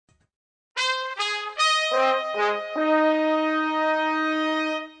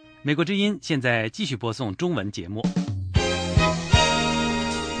美国之音现在继续播送中文节目。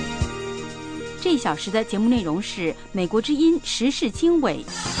这一小时的节目内容是美国之音时事经纬。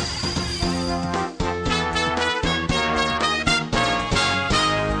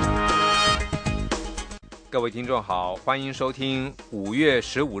各位听众好，欢迎收听5月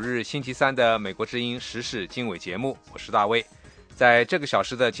15日星期三的美国之音时事经纬节目，我是大卫。在这个小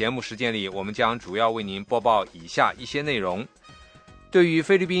时的节目时间里，我们将主要为您播报以下一些内容。对于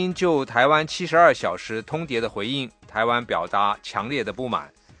菲律宾就台湾72小时通牒的回应，台湾表达强烈的不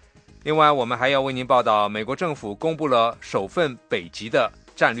满。另外，我们还要为您报道美国政府公布了首份北极的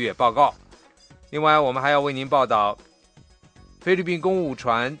战略报告。另外，我们还要为您报道菲律宾公务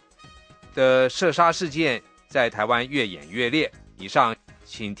船的射杀事件在台湾越演越烈。以上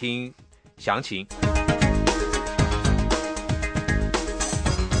请听详情。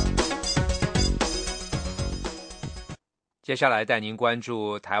接下来带您关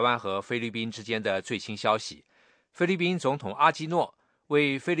注台湾和菲律宾之间的最新消息。菲律宾总统阿基诺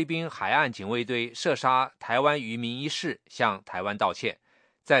为菲律宾海岸警卫队射杀台湾渔民一事向台湾道歉。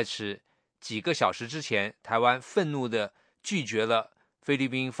在此几个小时之前，台湾愤怒地拒绝了菲律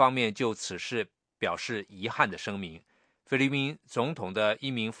宾方面就此事表示遗憾的声明。菲律宾总统的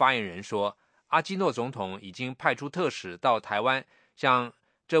一名发言人说，阿基诺总统已经派出特使到台湾，向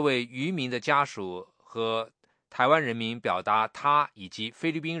这位渔民的家属和台湾人民表达他以及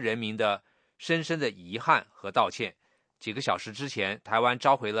菲律宾人民的深深的遗憾和道歉。几个小时之前，台湾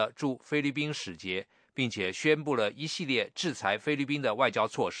召回了驻菲律宾使节，并且宣布了一系列制裁菲律宾的外交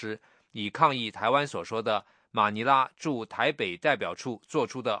措施，以抗议台湾所说的马尼拉驻台北代表处做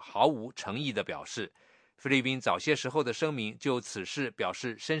出的毫无诚意的表示。菲律宾早些时候的声明就此事表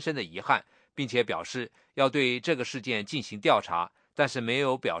示深深的遗憾，并且表示要对这个事件进行调查，但是没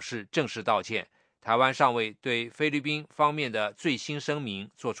有表示正式道歉。台湾尚未对菲律宾方面的最新声明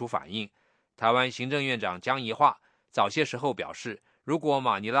做出反应。台湾行政院长江宜桦早些时候表示，如果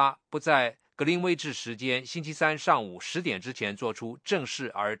马尼拉不在格林威治时间星期三上午10点之前做出正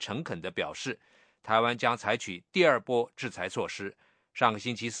式而诚恳的表示，台湾将采取第二波制裁措施。上个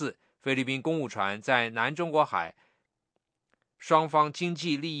星期四，菲律宾公务船在南中国海双方经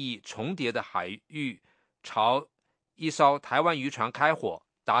济利益重叠的海域朝一艘台湾渔船开火，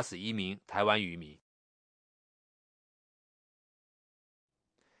打死一名台湾渔民。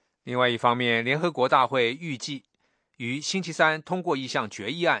另外一方面，联合国大会预计于星期三通过一项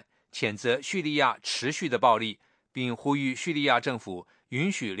决议案，谴责叙利亚持续的暴力，并呼吁叙利亚政府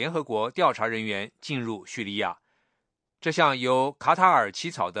允许联合国调查人员进入叙利亚。这项由卡塔尔起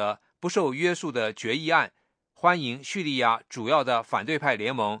草的不受约束的决议案，欢迎叙利亚主要的反对派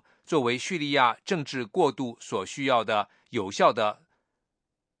联盟作为叙利亚政治过渡所需要的有效的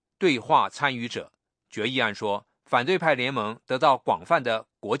对话参与者。决议案说，反对派联盟得到广泛的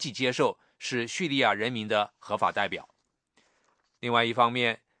国际接受，是叙利亚人民的合法代表。另外一方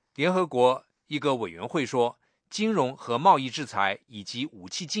面，联合国一个委员会说，金融和贸易制裁以及武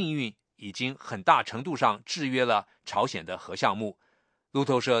器禁运已经很大程度上制约了朝鲜的核项目。路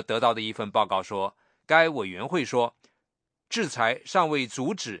透社得到的一份报告说，该委员会说，制裁尚未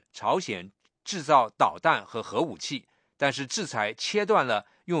阻止朝鲜制造导弹和核武器，但是制裁切断了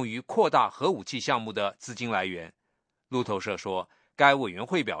用于扩大核武器项目的资金来源。路透社说，该委员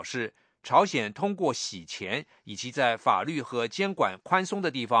会表示，朝鲜通过洗钱以及在法律和监管宽松的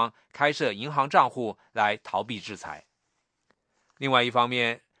地方开设银行账户来逃避制裁。另外一方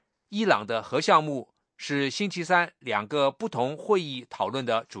面，伊朗的核项目是星期三2个不同会议讨论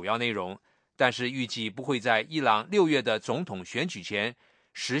的主要内容，但是预计不会在伊朗6月的总统选举前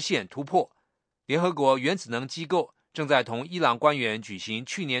实现突破。联合国原子能机构正在同伊朗官员举行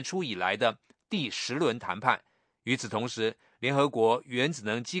去年初以来的第10轮谈判。与此同时，联合国原子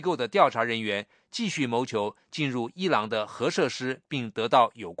能机构的调查人员继续谋求进入伊朗的核设施，并得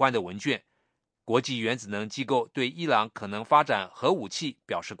到有关的文件。国际原子能机构对伊朗可能发展核武器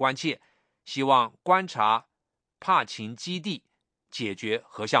表示关切，希望观察帕勤基地，解决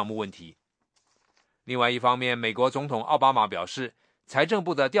核项目问题。另外一方面，美国总统奥巴马表示，财政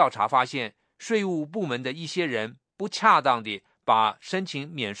部的调查发现，税务部门的一些人不恰当地把申请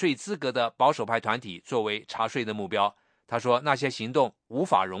免税资格的保守派团体作为查税的目标。他说，那些行动无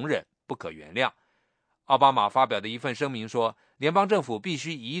法容忍，不可原谅。奥巴马发表的一份声明说，联邦政府必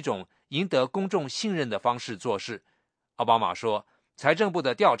须以一种赢得公众信任的方式做事。奥巴马说，财政部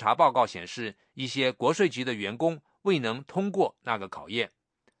的调查报告显示，一些国税局的员工未能通过那个考验。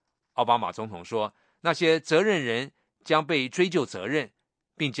奥巴马总统说，那些责任人将被追究责任，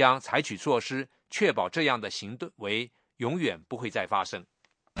并将采取措施确保这样的行为永远不会再发生。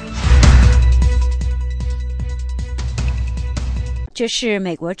这是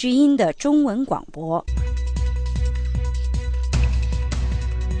美国之音的中文广播。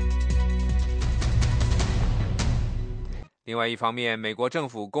另外一方面，美国政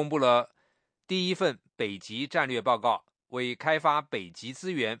府公布了第一份北极战略报告，为开发北极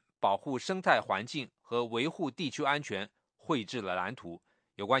资源、保护生态环境和维护地区安全绘制了蓝图。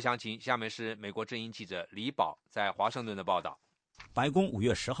有关详情，下面是美国之音记者李宝在华盛顿的报道。白宫5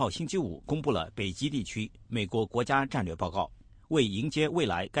月10号星期五公布了北极地区美国国家战略报告，为迎接未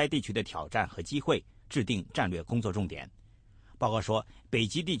来该地区的挑战和机会制定战略工作重点。报告说，北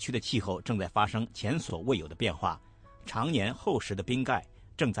极地区的气候正在发生前所未有的变化，常年厚实的冰盖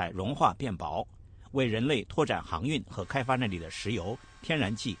正在融化变薄，为人类拓展航运和开发那里的石油、天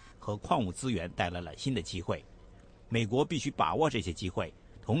然气和矿物资源带来了新的机会。美国必须把握这些机会，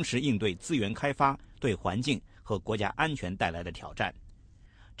同时应对资源开发对环境和国家安全带来的挑战。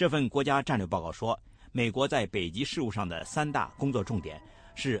这份国家战略报告说，美国在北极事务上的3大工作重点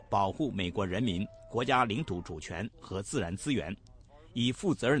是保护美国人民、国家领土主权和自然资源，以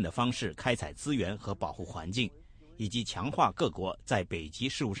负责任的方式开采资源和保护环境，以及强化各国在北极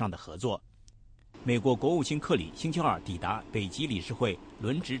事务上的合作。美国国务卿克里星期二抵达北极理事会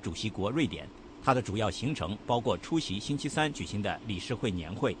轮值主席国瑞典，他的主要行程包括出席星期三举行的理事会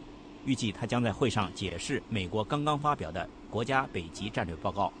年会，预计他将在会上解释美国刚刚发表的国家北极战略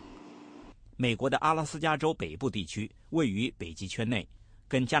报告。美国的阿拉斯加州北部地区位于北极圈内，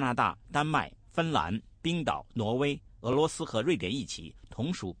跟加拿大、丹麦、芬兰、冰岛、挪威、俄罗斯和瑞典一起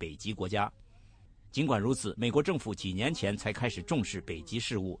同属北极国家。尽管如此，美国政府几年前才开始重视北极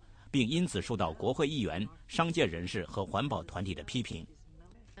事务，并因此受到国会议员、商界人士和环保团体的批评。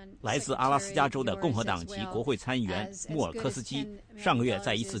来自阿拉斯加州的共和党籍国会参议员穆尔科斯基上个月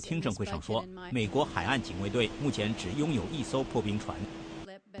在一次听证会上说，美国海岸警卫队目前只拥有1艘破冰船，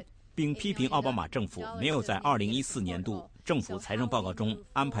并批评奥巴马政府没有在2014年度政府财政报告中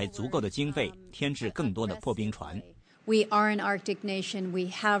安排足够的经费添置更多的破冰船。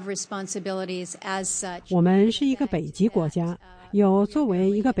我们是一个北极国家，有作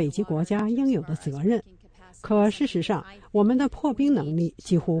为一个北极国家应有的责任。可事实上，我们的破冰能力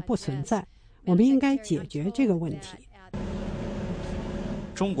几乎不存在，我们应该解决这个问题。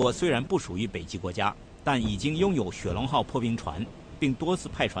中国虽然不属于北极国家，但已经拥有雪龙号破冰船，并多次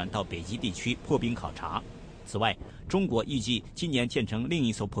派船到北极地区破冰考察。此外，中国预计今年建成另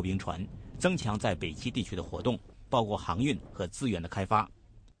一艘破冰船，增强在北极地区的活动，包括航运和资源的开发。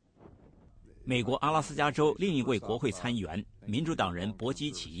美国阿拉斯加州另一位国会参议员民主党人博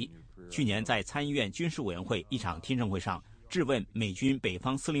基奇去年在参议院军事委员会一场听证会上质问美军北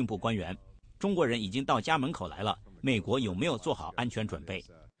方司令部官员，中国人已经到家门口来了，美国有没有做好安全准备？ A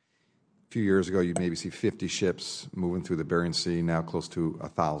few years ago, you maybe see 50 ships moving through the Bering Sea, now close to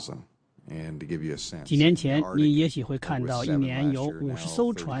 1,000. 几年前，你也许会看到一年有50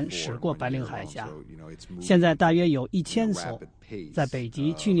艘船驶过白令海峡，现在大约有1000艘。在北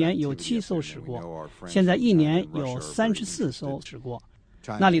极，去年有7艘驶过，现在一年有34艘驶过。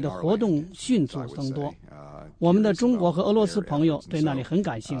那里的活动迅速增多，我们的中国和俄罗斯朋友对那里很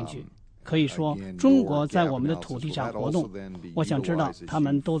感兴趣。可以说，中国在我们的土地上活动，我想知道他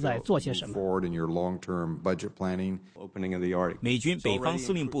们都在做些什么。美军北方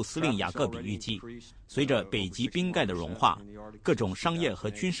司令部司令雅各比预计，随着北极冰盖的融化，各种商业和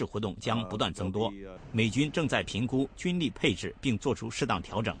军事活动将不断增多。美军正在评估军力配置，并做出适当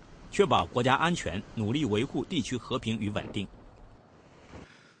调整，确保国家安全，努力维护地区和平与稳定。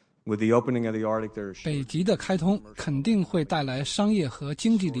北极的开通肯定会带来商业和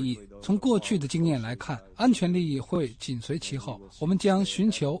经济利益。从过去的经验来看，安全利益会紧随其后。我们将寻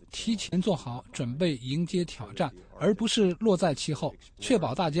求提前做好准备，迎接挑战，而不是落在其后，确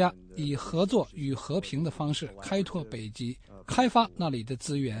保大家以合作与和平的方式开拓北极，开发那里的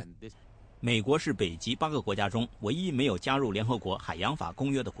资源。美国是北极8个国家中唯一没有加入联合国海洋法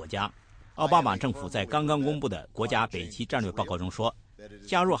公约的国家。奥巴马政府在刚刚公布的国家北极战略报告中说，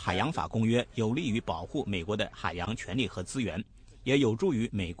加入海洋法公约有利于保护美国的海洋权利和资源，也有助于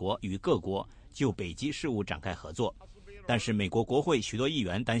美国与各国就北极事务展开合作。但是美国国会许多议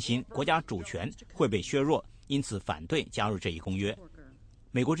员担心国家主权会被削弱，因此反对加入这一公约。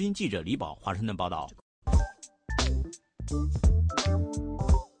美国之音记者李宝华盛顿报道。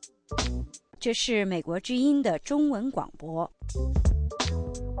这是美国之音的中文广播。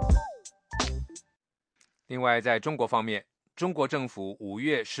另外，在中国方面，中国政府5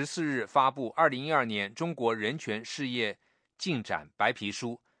月14日发布2012年中国人权事业进展白皮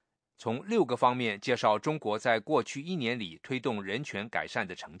书，从6个方面介绍中国在过去1年里推动人权改善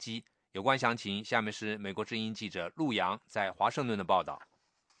的成绩。有关详情，下面是美国之音记者陆洋在华盛顿的报道。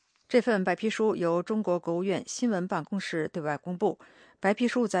这份白皮书由中国国务院新闻办公室对外公布。白皮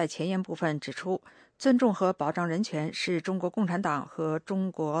书在前言部分指出，尊重和保障人权是中国共产党和中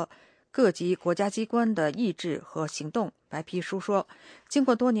国各级国家机关的意志和行动。白皮书说，经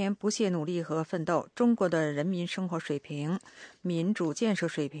过多年不懈努力和奋斗，中国的人民生活水平、民主建设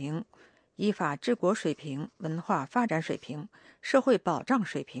水平、依法治国水平、文化发展水平、社会保障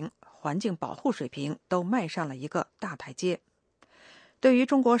水平、环境保护水平都迈上了一个大台阶。对于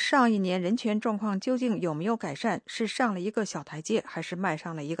中国上一年人权状况究竟有没有改善，是上了一个小台阶，还是迈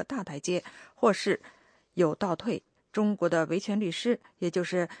上了一个大台阶，或是有倒退，中国的维权律师，也就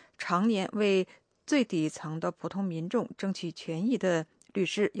是常年为最底层的普通民众争取权益的律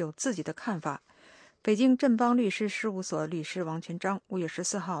师有自己的看法。北京振邦律师事务所律师王全章5月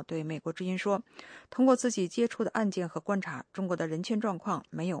14号对美国之音说，通过自己接触的案件和观察，中国的人权状况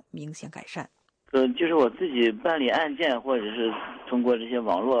没有明显改善。就是我自己办理案件，或者是通过这些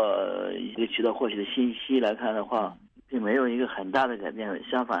网络一个渠道获取的信息来看的话，并没有一个很大的改变。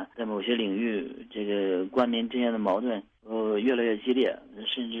相反，在某些领域，这个官民之间的矛盾越来越激烈，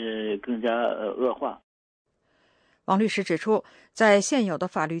甚至更加恶化。王律师指出，在现有的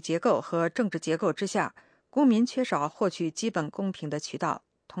法律结构和政治结构之下，公民缺少获取基本公平的渠道。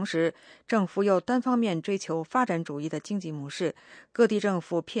同时，政府又单方面追求发展主义的经济模式，各地政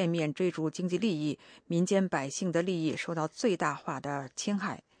府片面追逐经济利益，民间百姓的利益受到最大化的侵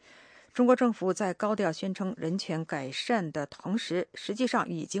害。中国政府在高调宣称人权改善的同时，实际上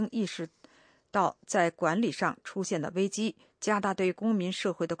已经意识到在管理上出现的危机，加大对公民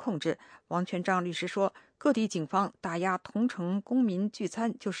社会的控制。王全章律师说，各地警方打压同城公民聚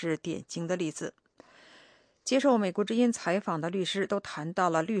餐就是典型的例子。接受美国之音采访的律师都谈到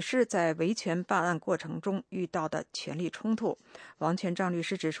了律师在维权办案过程中遇到的权力冲突。王全章律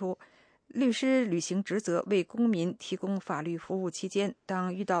师指出，律师履行职责为公民提供法律服务期间，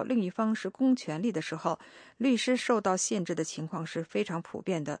当遇到另一方是公权力的时候，律师受到限制的情况是非常普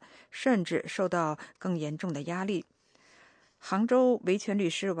遍的，甚至受到更严重的压力。杭州维权律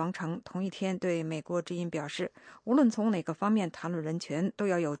师王成同一天对美国之音表示，无论从哪个方面谈论人权，都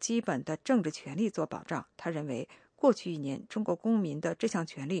要有基本的政治权利做保障。他认为，过去1年中国公民的这项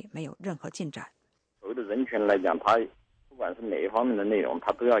权利没有任何进展。所谓的人权来讲，它不管是哪一方面的内容，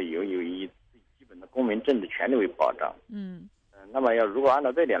它都要有以最基本的公民政治权利为保障。那么如果按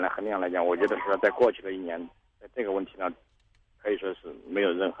照这点来衡量来讲，我觉得是在过去的1年，在这个问题上可以说是没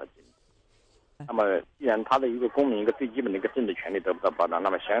有任何进展。那么既然他的一个公民一个最基本的一个政治权利得不到保障，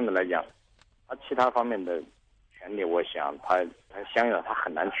那么相应的来讲，他其他方面的权利，我想他相应的他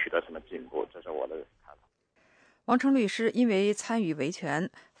很难取得什么进步，这是我的看法。王成律师因为参与维权，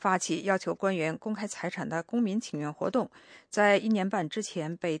发起要求官员公开财产的公民请愿活动，在1年半之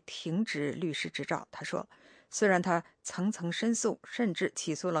前被停止律师执照。他说，虽然他层层申诉，甚至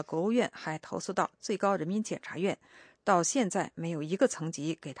起诉了国务院，还投诉到最高人民检察院，到现在没有一个层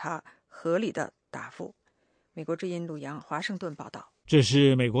级给他合理的答复。美国之音陆洋华盛顿报道。这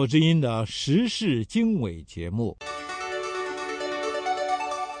是美国之音的时事经纬节目。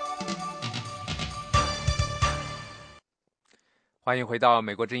欢迎回到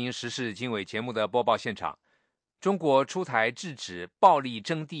美国之音时事经纬节目的播报现场。中国出台制止暴力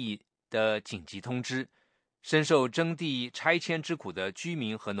征地的紧急通知，深受征地拆迁之苦的居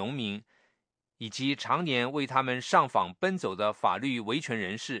民和农民，以及常年为他们上访奔走的法律维权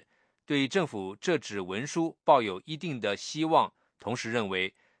人士，对政府这纸文书抱有一定的希望，同时认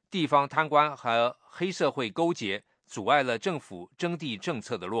为地方贪官和黑社会勾结阻碍了政府征地政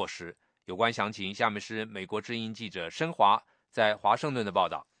策的落实。有关详情，下面是美国之音记者申华在华盛顿的报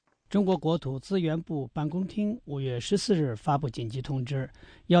道。中国国土资源部办公厅5月14日发布紧急通知，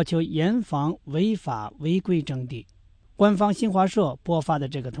要求严防违法违规征地。官方新华社播发的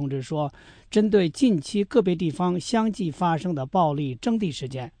这个通知说，针对近期个别地方相继发生的暴力征地事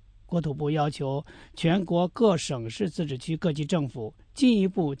件，国土部要求全国各省市自治区各级政府进一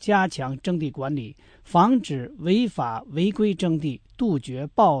步加强征地管理，防止违法违规征地，杜绝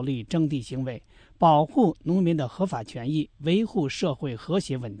暴力征地行为，保护农民的合法权益，维护社会和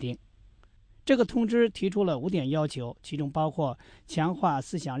谐稳定。这个通知提出了5点要求，其中包括强化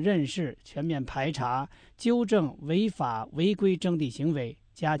思想认识，全面排查、纠正违法违规征地行为，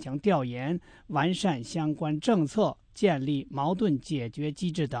加强调研，完善相关政策，建立矛盾解决机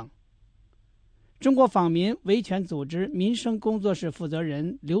制等。中国访民维权组织民生工作室负责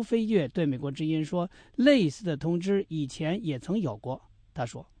人刘飞跃对美国之音说，类似的通知以前也曾有过。他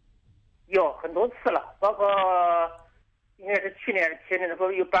说，有很多次了，包括应该是前年的时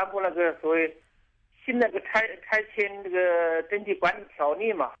候又颁布那个所谓新的拆迁这个征地管理条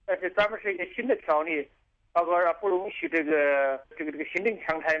例嘛，但是专门是一个新的条例，包括不允许这个行政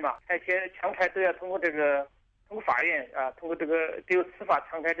强拆嘛，强拆都要通过通过法院啊，通过只有司法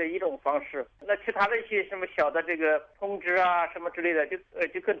强拆这一种方式。那其他的一些什么小的通知啊什么之类的，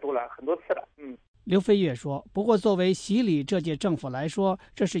就更多了，很多次了。刘飞跃说，不过作为习李这届政府来说，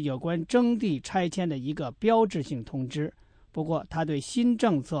这是有关征地拆迁的一个标志性通知。不过他对新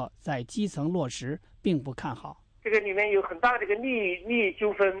政策在基层落实并不看好。这个里面有很大的利益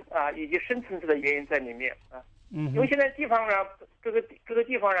纠纷啊，以及深层次的原因在里面啊。因为现在地方上各个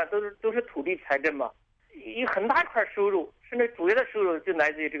地方上都是土地财政嘛，有很大一块收入，甚至主要的收入就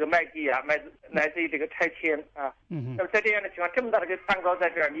来自于这个卖地啊，来自于这个拆迁啊。那么在这样的情况，这么大的个蛋糕在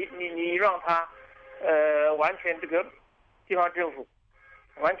这儿，你让他完全这个地方政府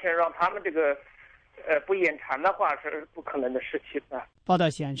完全让他们这个不眼馋的话是不可能的事情啊。报道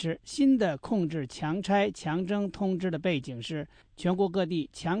显示，新的控制强拆强征通知的背景是全国各地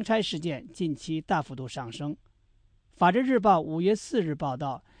强拆事件近期大幅度上升。法制日报5月4日报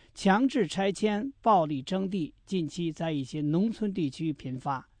道，强制拆迁、暴力征地近期在一些农村地区频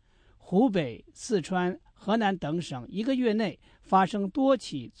发，湖北、四川、河南等省1个月内发生多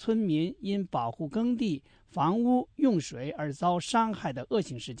起村民因保护耕地、房屋、用水而遭伤害的恶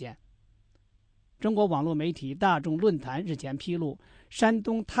性事件。中国网络媒体大众论坛日前披露，山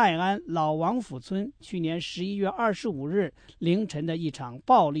东泰安老王府村去年11月25日凌晨的一场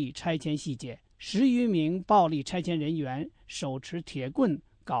暴力拆迁细节，10余名暴力拆迁人员手持铁棍、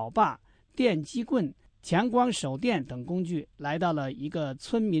镐把、电击棍、强光手电等工具来到了一个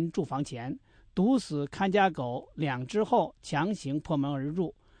村民住房前，毒死看家狗2只后强行破门而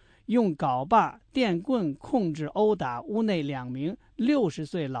入，用镐把、电棍控制殴打屋内2名60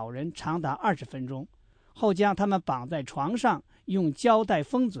岁老人长达20分钟，后将他们绑在床上，用胶带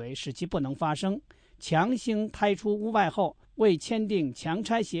封嘴使其不能发声，强行抬出屋外后，未签订强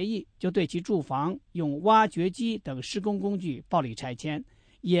拆协议就对其住房用挖掘机等施工工具暴力拆迁，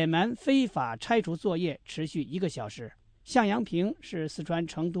野蛮非法拆除作业持续1个小时。向阳平是四川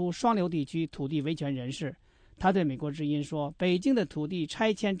成都双流地区土地维权人士，他对美国之音说，北京的土地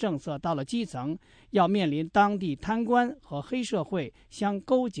拆迁政策到了基层，要面临当地贪官和黑社会相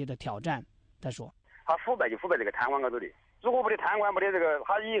勾结的挑战。他说，他腐败就腐败这个贪官高头的，如果没得贪官，没得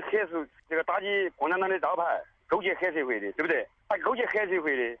他以黑社这个打击共产党的招牌，勾结黑社会的，对不对？他勾结黑社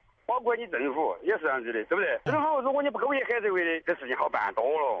会的，包括你政府也是这样子的，对不对？正好，如果你不勾结黑社会的，这事情好办多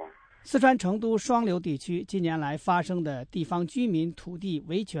了。四川成都双流地区近年来发生的地方居民土地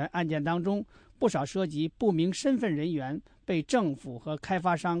维权案件当中，不少涉及不明身份人员被政府和开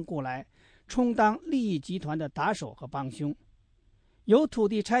发商雇来，充当利益集团的打手和帮凶。有土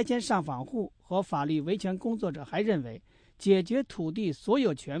地拆迁上访户和法律维权工作者还认为，解决土地所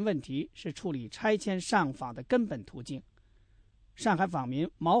有权问题是处理拆迁上访的根本途径。上海访民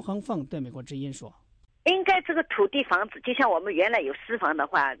毛恒凤对美国之音说，应该这个土地房子就像我们原来有私房的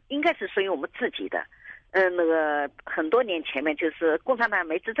话，应该是属于我们自己的。很多年前面就是共产党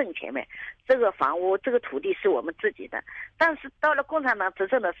没执政前面，这个房屋这个土地是我们自己的，但是到了共产党执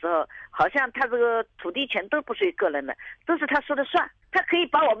政的时候，好像他这个土地权都不属于个人的，都是他说的算，他可以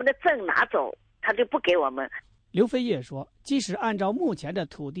把我们的证拿走，他就不给我们。刘飞跃说，即使按照目前的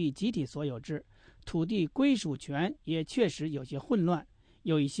土地集体所有制，土地归属权也确实有些混乱，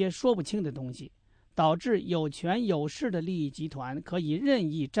有一些说不清的东西，导致有权有势的利益集团可以任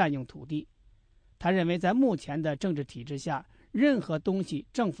意占用土地。他认为在目前的政治体制下，任何东西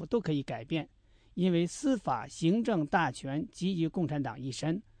政府都可以改变，因为司法行政大权集于共产党一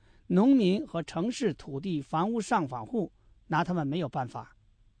身，农民和城市土地房屋上访户拿他们没有办法。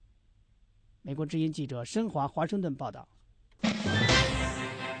美国之音记者申华华盛顿报道。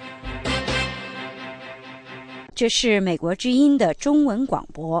这是美国之音的中文广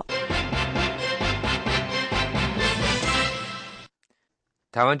播。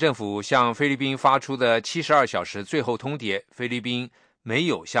台湾政府向菲律宾发出的72小时最后通牒，菲律宾没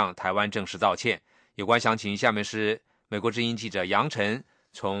有向台湾正式道歉。有关详情，下面是美国之音记者杨晨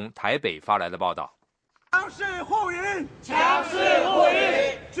从台北发来的报道。强势护语，强势护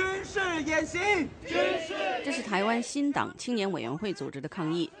语，军事演习，军事。这是台湾新党青年委员会组织的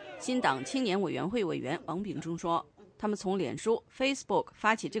抗议。新党青年委员会委员王炳忠说，他们从脸书 Facebook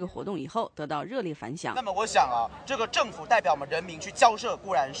发起这个活动以后得到热烈反响。那么我想这个政府代表我们人民去交涉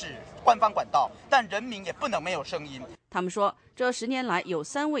固然是官方管道，但人民也不能没有声音。他们说，这10年来有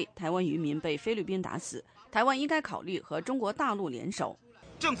3位台湾渔民被菲律宾打死，台湾应该考虑和中国大陆联手。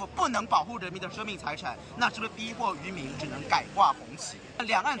政府不能保护人民的生命财产，那是不是逼迫渔民只能改挂红旗？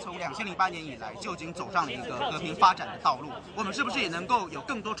两岸从2008年以来就已经走上了一个和平发展的道路，我们是不是也能够有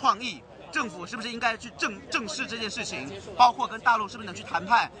更多创意，政府是不是应该去正视这件事情？包括跟大陆是不是能去谈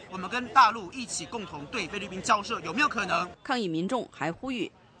判？我们跟大陆一起共同对菲律宾交涉，有没有可能？抗议民众还呼吁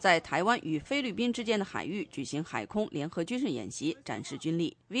在台湾与菲律宾之间的海域举行海空联合军事演习，展示军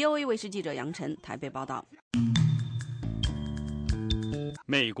力。VOA 卫视记者杨晨台北报道。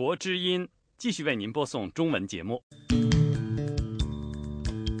美国之音继续为您播送中文节目。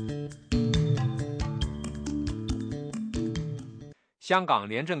香港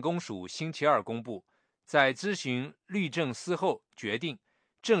廉政公署星期二公布，在咨询律政司后决定，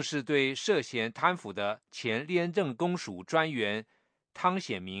正式对涉嫌贪腐的前廉政公署专员汤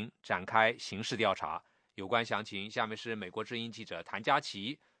显明展开刑事调查。有关详情，下面是美国之音记者谭佳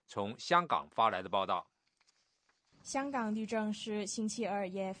琪从香港发来的报道。香港律政司星期二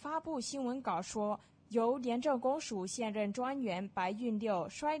也发布新闻稿说，由廉政公署现任专员白韞六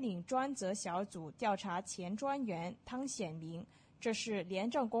率领专责小组调查前专员汤显明，这是廉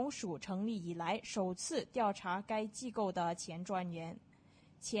政公署成立以来首次调查该机构的前专员。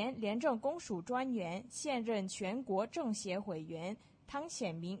前廉政公署专员、现任全国政协委员汤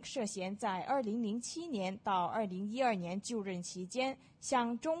显明涉嫌在2007年到2012年就任期间，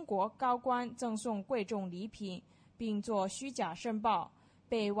向中国高官赠送贵重礼品，并作虚假申报，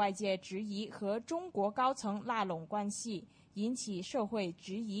被外界质疑和中国高层拉拢关系，引起社会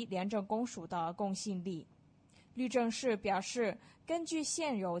质疑廉政公署的公信力。律政司表示，根据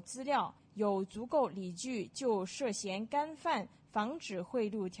现有资料，有足够理据就涉嫌干犯防止贿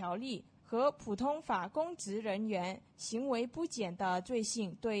赂条例和普通法公职人员行为不检的罪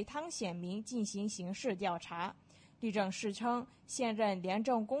行，对汤显明进行刑事调查。律政司称，现任廉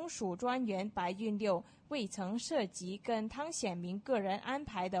政公署专员白韞六未曾涉及跟汤显明个人安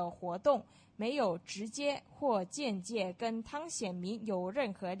排的活动，没有直接或间接跟汤显明有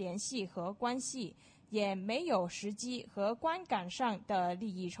任何联系和关系，也没有实际和观感上的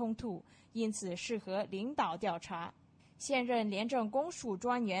利益冲突，因此适合领导调查。现任廉政公署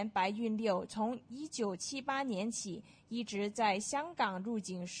专员白韞六从1978年起一直在香港入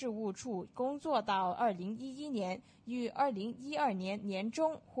境事务处工作到2011年，于2012年年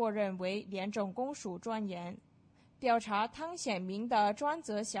中获任为廉政公署专员。调查汤显明的专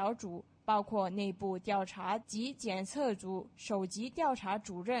责小组包括内部调查及检测组、首级调查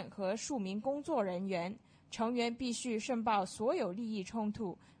主任和数名工作人员，成员必须申报所有利益冲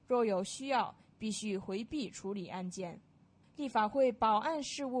突，若有需要，必须回避处理案件。立法会保安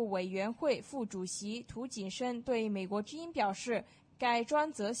事务委员会副主席涂谨申对美国之音表示，该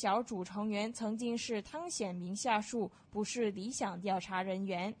专责小组成员曾经是汤显明下属，不是理想调查人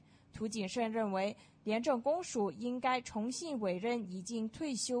员。涂谨申认为，廉政公署应该重新委任已经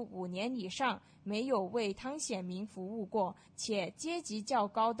退休5年以上、没有为汤显明服务过且阶级较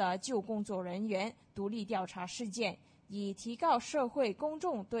高的旧工作人员，独立调查事件，以提高社会公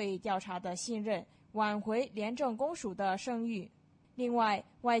众对调查的信任，挽回廉政公署的声誉。另外，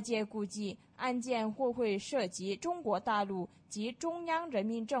外界估计案件或会涉及中国大陆及中央人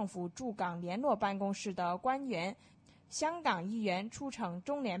民政府驻港联络办公室的官员、香港议员促成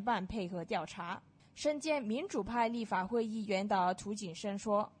中联办配合調查。身兼民主派立法會議員的涂謹申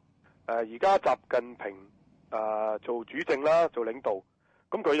說：而家習近平做主政啦，做領導，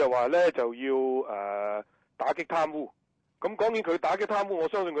咁佢又話咧就要打擊貪污。咁講緊佢打擊貪污，我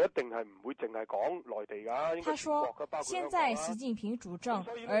相信佢一定係唔會淨係講內地㗎。他說：現在習近平主政，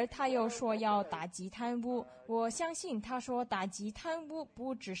而他又說要打擊貪污。我相信他說打擊貪污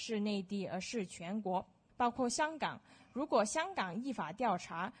不只是內地，而是全國，包括香港。如果香港依法調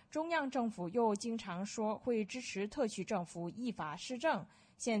查，中央政府又經常說會支持特區政府依法施政。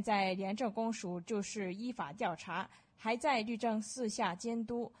現在廉政公署就是依法調查，還在律政司下監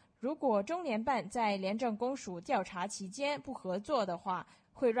督。如果中聯辦在廉政公署調查期間不合作的話，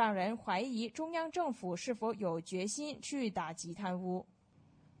會讓人懷疑中央政府是否有決心去打擊貪污。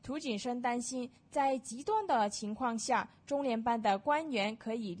涂謹申擔心，在極端的情況下，中聯辦的官員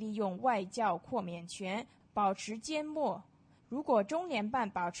可以利用外交豁免權保持緘默。如果中聯辦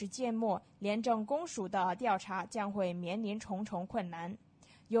保持緘默，廉政公署的調查將會面臨重重困難。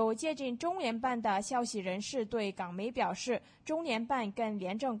有接近中聯辦的消息人士對港媒表示，中聯辦跟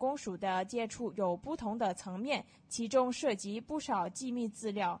廉政公署的接觸有不同的層面，其中涉及不少機密資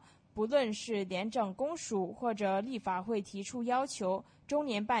料。不論是廉政公署或者立法會提出要求，中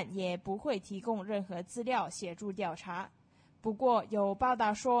聯辦也不會提供任何資料協助調查。不過有報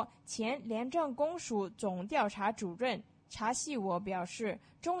道說，前廉政公署總調查主任查希我表示，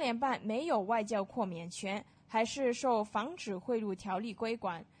中聯辦沒有外交豁免權，還是受防止賄賂條例規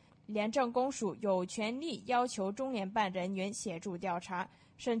管，廉政公署有權利要求中聯辦人員協助調查，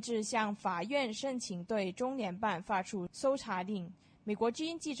甚至向法院申請對中聯辦發出搜查令。美国之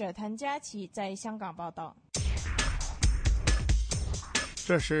音记者谭佳琪在香港报道。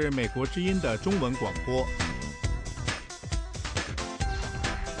这是美国之音的中文广播。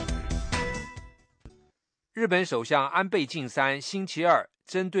日本首相安倍晋三星期二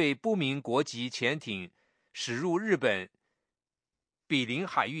针对不明国籍潜艇驶入日本比邻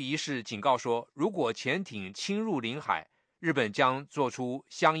海域一事警告说，如果潜艇侵入领海，日本将做出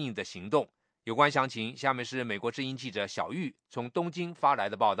相应的行动。有关详情，下面是美国之音记者小玉从东京发来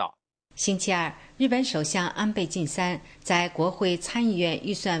的报道。星期二，日本首相安倍晋三在国会参议院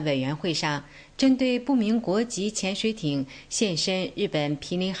预算委员会上针对不明国籍潜水艇现身日本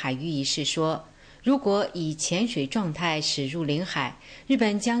毗邻海域一事说，如果以潜水状态驶入领海，日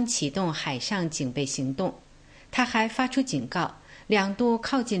本将启动海上警备行动。他还发出警告，两度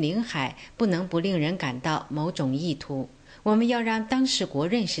靠近领海不能不令人感到某种意图，我们要让当事国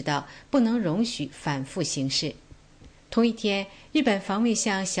认识到不能容许反复行事。同一天，日本防卫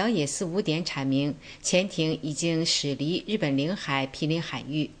相小野寺5点阐明，潜艇已经驶离日本领海毗邻海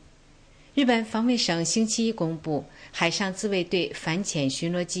域。日本防卫省星期一公布，海上自卫队反潜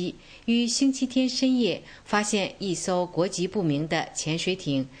巡逻机于星期天深夜发现一艘国籍不明的潜水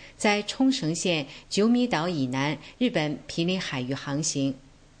艇在冲绳县九米岛以南日本毗邻海域航行。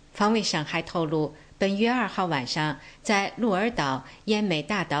防卫省还透露，本月2号晚上，在鹿儿岛奄美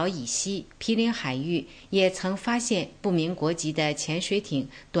大岛以西毗邻海域也曾发现不明国籍的潜水艇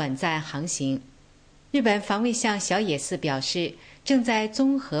短暂航行。日本防卫相小野寺表示，正在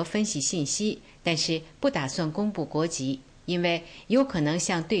综合分析信息，但是不打算公布国籍，因为有可能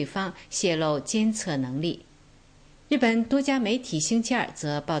向对方泄露监测能力。日本多家媒体星期二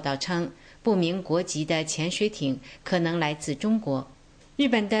则报道称，不明国籍的潜水艇可能来自中国。日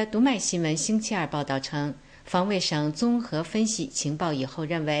本的读卖新闻星期二报道称，防卫省综合分析情报以后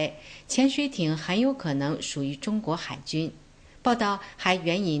认为，潜水艇很有可能属于中国海军。报道还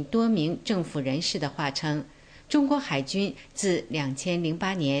援引多名政府人士的话称，中国海军自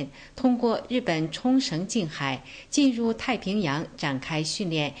2008年通过日本冲绳近海进入太平洋展开训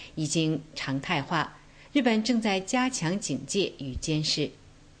练已经常态化，日本正在加强警戒与监视。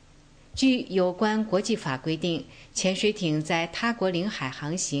据有关国际法规定，潜水艇在他国领海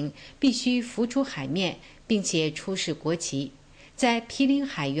航行必须浮出海面，并且出示国旗，在毗邻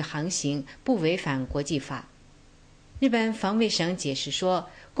海域航行不违反国际法。日本防卫省解释说，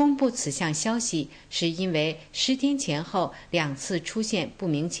公布此项消息是因为10天前后2次出现不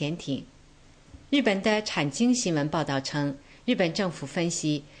明潜艇。日本的产经新闻报道称，日本政府分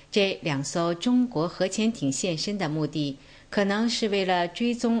析，这2艘中国核潜艇现身的目的可能是为了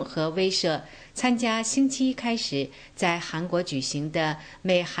追踪和威慑参加星期一开始在韩国举行的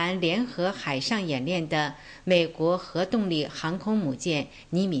美韩联合海上演练的美国核动力航空母舰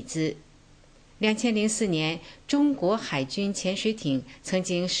尼米兹。2004年，中国海军潜水艇曾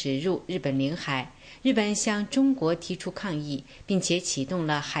经驶入日本领海，日本向中国提出抗议，并且启动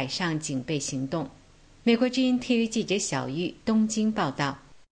了海上警备行动。美国之音特约记者小玉东京报道。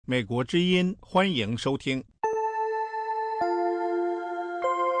美国之音，欢迎收听。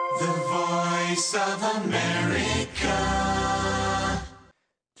The Voice of America。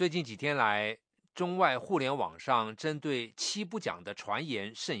 最近几天来，中外互联网上针对七不讲的传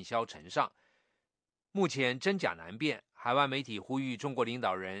言甚嚣尘上，目前真假难辨，海外媒体呼吁中国领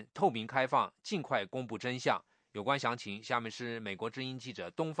导人透明开放，尽快公布真相。有关详情，下面是美国之音记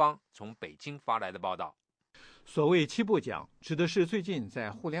者东方从北京发来的报道。所谓七不讲，指的是最近在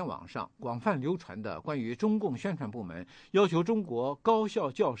互联网上广泛流传的关于中共宣传部门要求中国高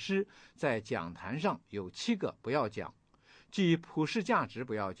校教师在讲坛上有7个不要讲，即普世价值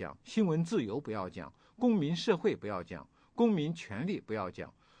不要讲，新闻自由不要讲，公民社会不要讲，公民权利不要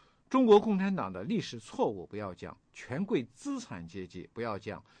讲，中国共产党的历史错误不要讲，权贵资产阶级不要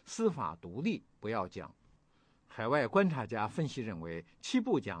讲，司法独立不要讲。海外观察家分析认为，七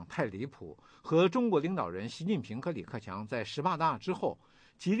不讲太离谱，和中国领导人习近平和李克强在18大之后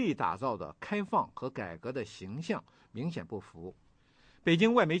极力打造的开放和改革的形象明显不符。北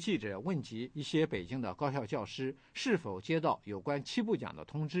京外媒记者问及一些北京的高校教师是否接到有关七不讲的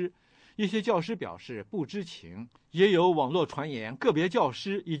通知，一些教师表示不知情，也有网络传言个别教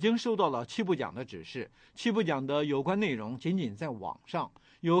师已经收到了七不讲的指示，七不讲的有关内容仅仅在网上。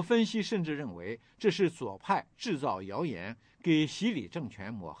有分析甚至认为这是左派制造谣言，给习李政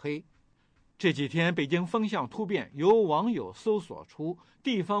权抹黑。这几天北京风向突变，有网友搜索出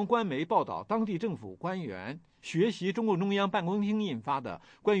地方官媒报道当地政府官员学习中共中央办公厅印发的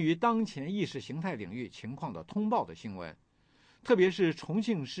关于当前意识形态领域情况的通报的新闻。特别是重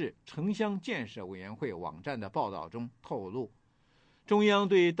庆市城乡建设委员会网站的报道中透露，中央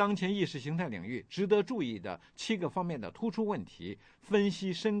对当前意识形态领域值得注意的7个方面的突出问题分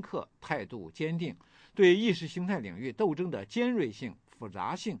析深刻，态度坚定，对意识形态领域斗争的尖锐性、复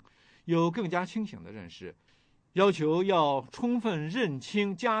杂性有更加清醒的认识，要求要充分认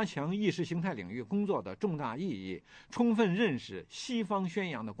清加强意识形态领域工作的重大意义，充分认识西方宣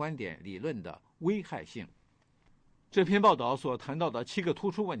扬的观点理论的危害性。这篇报道所谈到的7个突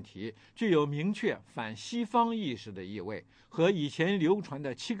出问题具有明确反西方意识的意味，和以前流传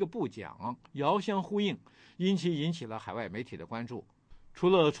的7个不讲遥相呼应，因其引起了海外媒体的关注。除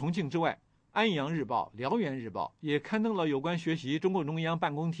了重庆之外，安阳日报、辽源日报也刊登了有关学习中共中央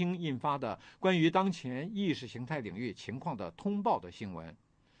办公厅印发的关于当前意识形态领域情况的通报的新闻。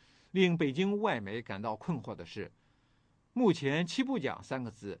令北京外媒感到困惑的是，目前7不讲3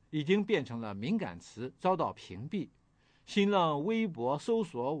个字已经变成了敏感词，遭到屏蔽。新浪微博搜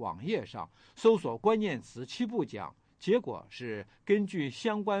索网页上搜索关键词7不讲，结果是根据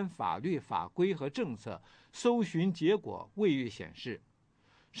相关法律法规和政策，搜寻结果未予显示。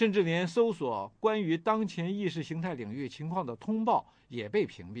甚至连搜索关于当前意识形态领域情况的通报也被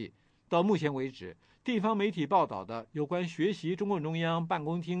屏蔽。到目前为止，地方媒体报道的有关学习中共中央办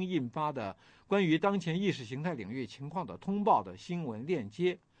公厅印发的关于当前意识形态领域情况的通报的新闻链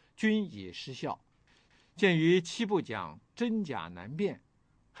接均已失效。鉴于7不讲真假难辨，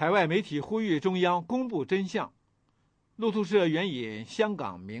海外媒体呼吁中央公布真相。路透社援引香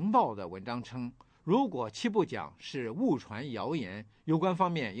港明报的文章称，如果7不讲是误传谣言，有关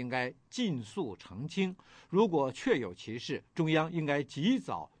方面应该尽速澄清；如果确有其事，中央应该及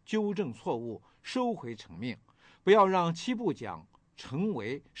早纠正错误，收回成命，不要让7不讲成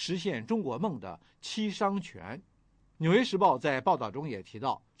为实现中国梦的7伤拳。纽约时报在报道中也提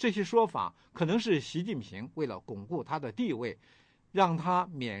到，这些说法可能是习近平为了巩固他的地位，让他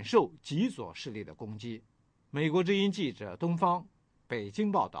免受极左势力的攻击。美国之音记者东方北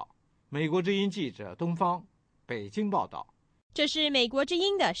京报道。美国之音记者东方北京报道。这是美国之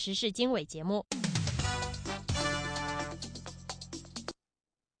音的时事经纬节目。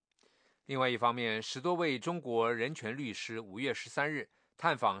另外一方面，10多位中国人权律师5月13日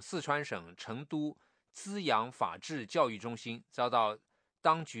探访四川省成都滋养法治教育中心，遭到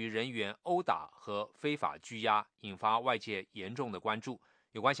当局人员殴打和非法拘押，引发外界严重的关注。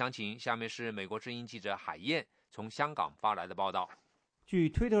有关详情，下面是美国之音记者海燕从香港发来的报道。据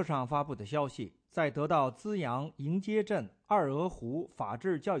推特上发布的消息，在得到资阳迎接镇二鹅湖法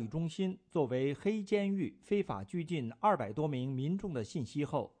治教育中心作为黑监狱非法拘禁200多名民众的信息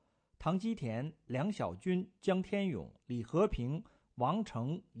后，唐基田、梁小军、江天勇、李和平、王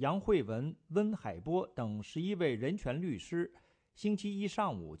成、杨慧文、温海波等11位人权律师星期一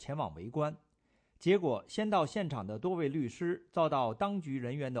上午前往围观，结果先到现场的多位律师遭到当局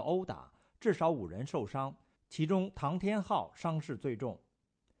人员的殴打，至少5人受伤，其中唐天浩伤势最重。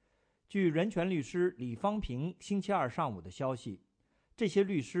据人权律师李方平星期二上午的消息，这些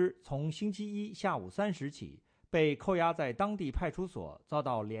律师从星期一下午3时起被扣押在当地派出所，遭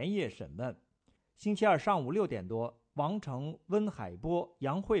到连夜审问。星期二上午6点多，王成、温海波、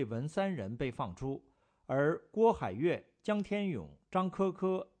杨慧文3人被放出，而郭海月、江天勇、张科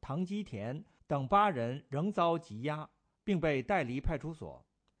科、唐基田等8人仍遭羁押，并被带离派出所。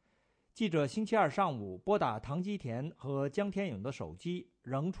记者星期二上午拨打唐基田和江天勇的手机，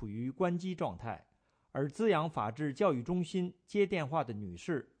仍处于关机状态，而滋养法治教育中心接电话的女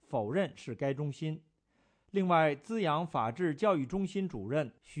士否认是该中心。另外，滋养法治教育中心主任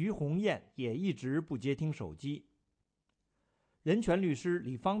徐红艳也一直不接听手机。人权律师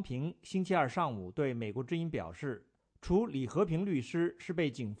李方平星期二上午对美国之音表示，除李和平律师是被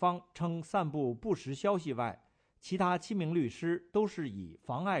警方称散布不实消息外，其他7名律师都是以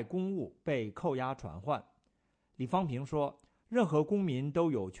妨碍公务被扣押传唤。李方平说，任何公民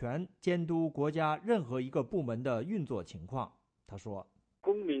都有权监督国家任何一个部门的运作情况。他说，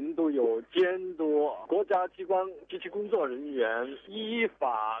公民都有监督国家机关及其工作人员依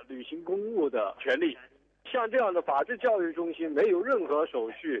法履行公务的权利。像这样的法治教育中心没有任何手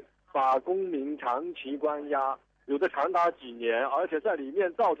续把公民长期关押，有的长达几年，而且在里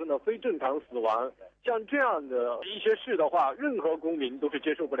面造成了非正常死亡，像这样的一些事的话，任何公民都是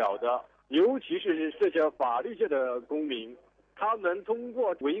接受不了的，尤其是这些法律界的公民，他们通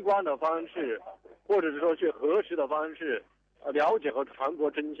过围观的方式，或者是说去核实的方式，了解和传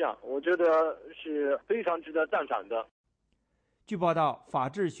播真相，我觉得是非常值得赞赏的。据报道，法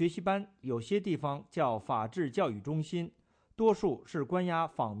治学习班有些地方叫法治教育中心，多数是关押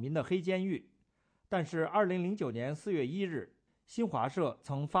访民的黑监狱。但是2009年4月1日，新华社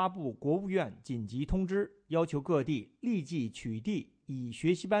曾发布国务院紧急通知，要求各地立即取缔以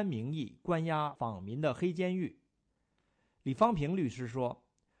学习班名义关押访民的黑监狱。李方平律师说，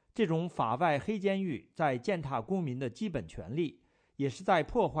这种法外黑监狱在践踏公民的基本权利，也是在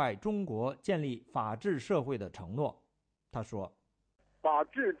破坏中国建立法治社会的承诺。他说，法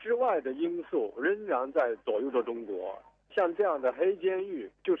治之外的因素仍然在左右着中国，像这样的黑监狱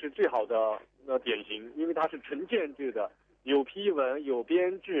就是最好的典型，因为它是成建制的，有批文、有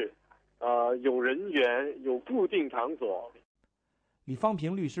编制，有人员、有固定场所。李方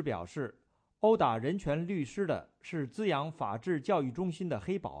平律师表示，殴打人权律师的是滋养法治教育中心的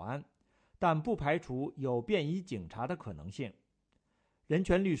黑保安，但不排除有便衣警察的可能性。人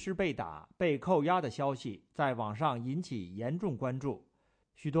权律师被打、被扣押的消息在网上引起严重关注，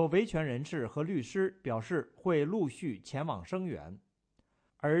许多维权人士和律师表示会陆续前往声援。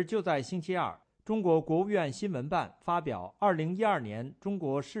而就在星期二，中国国务院新闻办发表2012年中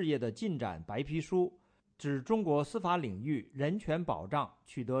国事业的进展白皮书，指中国司法领域人权保障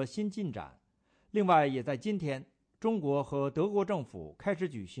取得新进展。另外，也在今天，中国和德国政府开始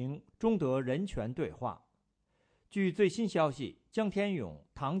举行中德人权对话。据最新消息，江天勇、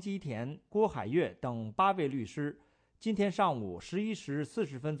唐基田、郭海月等8位律师今天上午11时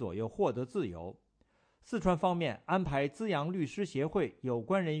40分左右获得自由。四川方面安排资阳律师协会有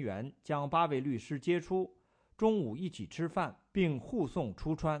关人员将8位律师接出，中午一起吃饭，并护送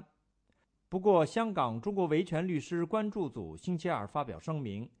出川。不过，香港中国维权律师关注组星期二发表声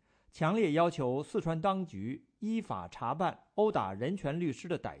明，强烈要求四川当局依法查办殴打人权律师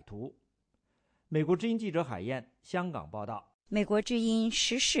的歹徒。美国之音记者海燕，香港报道。美国之音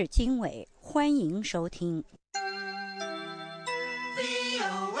时事经纬，欢迎收听。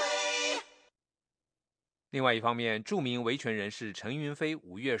另外一方面，著名维权人士陈云飞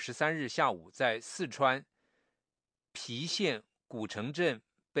5月13日下午在四川郫县古城镇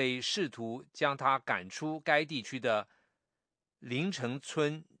被试图将他赶出该地区的临城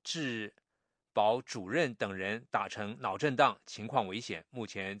村治保主任等人打成脑震荡，情况危险，目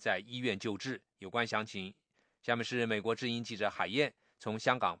前在医院救治。有关详情，下面是美国之音记者海燕从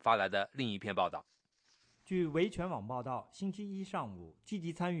香港发来的另一篇报道。据维权网报道，星期一上午，积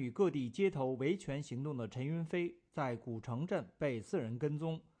极参与各地街头维权行动的陈云飞在古城镇被4人跟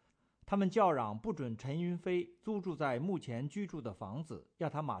踪，他们叫嚷不准陈云飞租住在目前居住的房子，要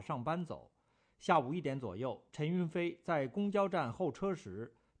他马上搬走。下午1点左右，陈云飞在公交站候车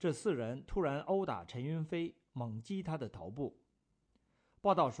时，这4人突然殴打陈云飞，猛击他的头部。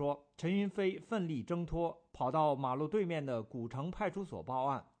报道说，陈云飞奋力挣脱，跑到马路对面的古城派出所报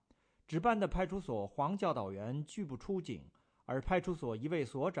案。值班的派出所黄教导员拒不出警，而派出所一位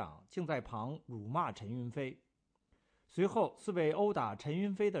所长竟在旁辱骂陈云飞。随后4位殴打陈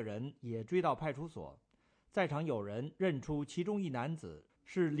云飞的人也追到派出所，在场有人认出其中一男子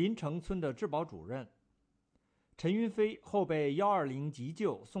是临城村的治保主任。陈云飞后被120急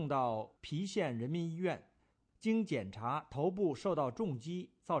救送到郫县人民医院，经检查头部受到重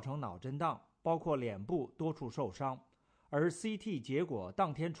击，造成脑震荡，包括脸部多处受伤，而 CT 结果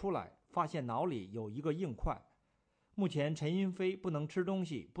当天出来，发现脑里有一个硬块。目前陈云飞不能吃东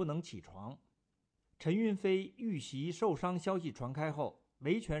西，不能起床。陈云飞遇袭受伤消息传开后，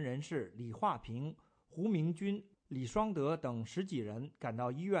维权人士李化平、胡明军、李双德等10几人赶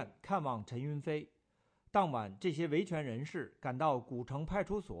到医院看望陈云飞。当晚，这些维权人士赶到古城派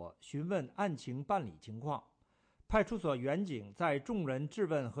出所询问案情办理情况。派出所员警在众人质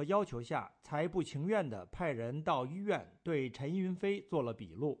问和要求下，才不情愿地派人到医院对陈云飞做了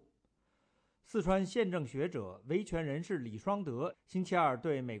笔录。四川宪政学者、维权人士李双德星期二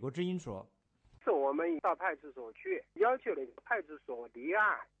对美国之音说：“是我们到派出所去，要求那个派出所立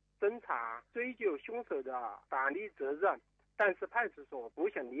案、侦查、追究凶手的法律责任，但是派出所不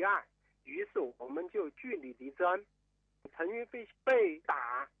想立案，于是我们就据理力争。陈云飞被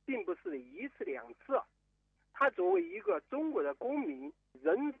打并不是1次2次，他作为一个中国的公民，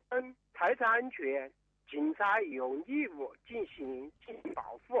人身财产安全，警察有义务进行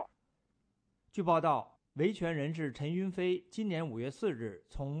保护。”据报道，维权人士陈云飞今年5月4日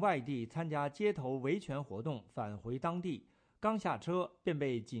从外地参加街头维权活动返回当地，刚下车便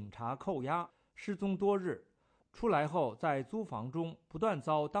被警察扣押，失踪多日。出来后在租房中不断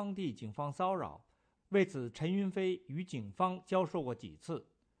遭当地警方骚扰，为此陈云飞与警方交涉过几次。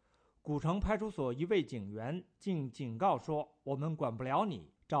古城派出所一位警员竟警告说：“我们管不了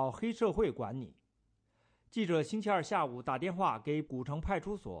你，找黑社会管你。”记者星期二下午打电话给古城派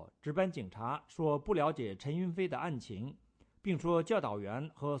出所值班警察，说不了解陈云飞的案情，并说教导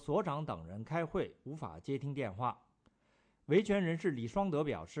员和所长等人开会，无法接听电话。维权人士李双德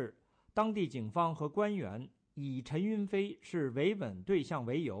表示，当地警方和官员以陈云飞是维稳对象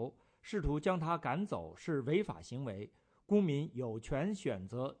为由，试图将他赶走是违法行为，公民有权选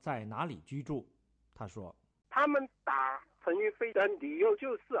择在哪里居住。他说：“他们打陈云飞的理由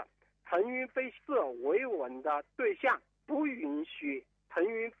就是陈云飞是维稳的对象，不允许陈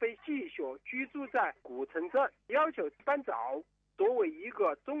云飞继续居住在古城镇，要求搬走。作为一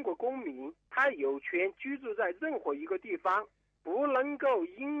个中国公民，他有权居住在任何一个地方，不能够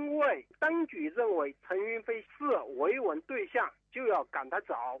因为当局认为陈云飞是维稳对象就要赶他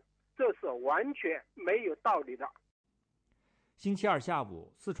走，这是完全没有道理的。星期二下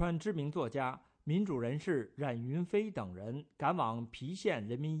午，四川知名作家、民主人士冉云飞等人赶往郫县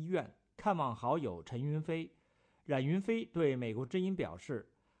人民医院看望好友陈云飞。冉云飞对美国之音表示，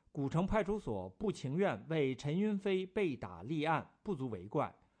古城派出所不情愿为陈云飞被打立案不足为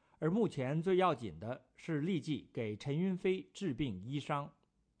怪，而目前最要紧的是立即给陈云飞治病医伤。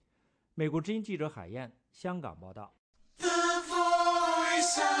美国之音记者海燕，香港报道。 The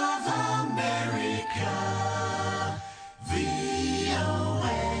Voice of America, VOA。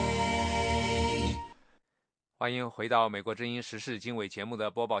 欢迎回到美国之音时事经纬节目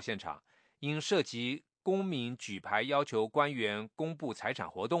的播报现场。因涉及公民举牌要求官员公布财产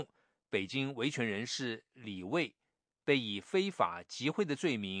活动，北京维权人士李卫被以非法集会的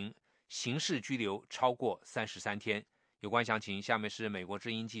罪名刑事拘留超过33天。有关详情，下面是美国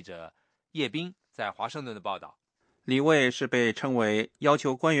之音记者叶斌在华盛顿的报道。李卫是被称为要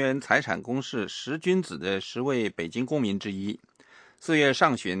求官员财产公示10君子的10位北京公民之一。4月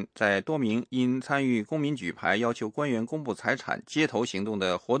上旬，在多名因参与公民举牌要求官员公布财产街头行动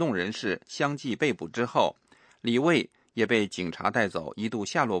的活动人士相继被捕之后，李卫也被警察带走，一度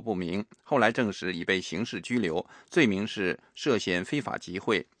下落不明，后来证实已被刑事拘留，罪名是涉嫌非法集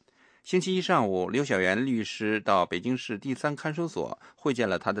会。星期一上午，刘晓元律师到北京市第3看守所会见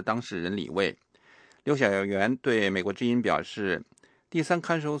了他的当事人李卫。刘晓元对美国之音表示，第3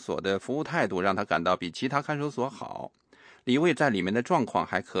看守所的服务态度让他感到比其他看守所好。李卫在里面的状况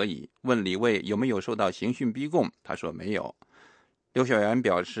还可以，问李卫有没有受到刑讯逼供，他说没有。刘晓元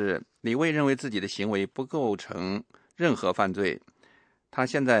表示，李卫认为自己的行为不构成任何犯罪，他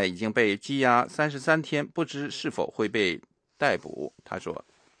现在已经被羁押33天，不知是否会被逮捕。他说，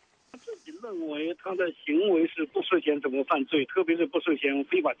自己认为他的行为是不涉嫌什么犯罪，特别是不涉嫌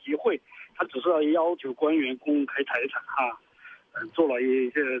非法集会，他只是要求官员公开财产做了一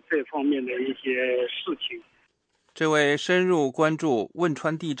些这方面的一些事情。这位深入关注汶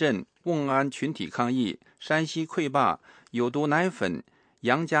川地震、瓮安群体抗议、山西溃坝、有毒奶粉、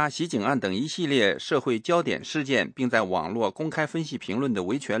杨家袭警案等一系列社会焦点事件，并在网络公开分析评论的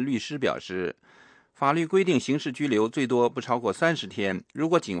维权律师表示，法律规定刑事拘留最多不超过30天，如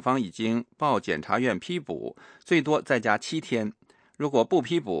果警方已经报检察院批捕，最多再加7天，如果不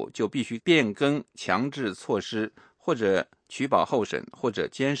批捕，就必须变更强制措施，或者取保候审，或者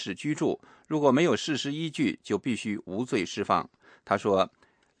监视居住，如果没有事实依据，就必须无罪释放。他说，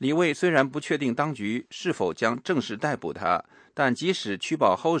李卫虽然不确定当局是否将正式逮捕他，但即使取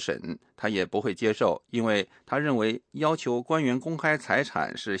保候审，他也不会接受，因为他认为要求官员公开财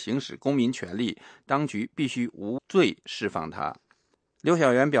产是行使公民权利，当局必须无罪释放他。刘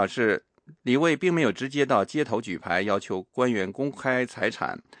晓元表示，李卫并没有直接到街头举牌要求官员公开财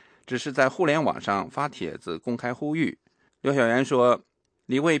产，只是在互联网上发帖子公开呼吁。刘晓元说，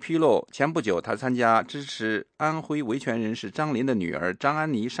李卫披露，前不久他参加支持安徽维权人士张林的女儿张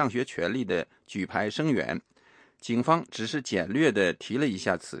安妮上学权利的举牌声援，警方只是简略地提了一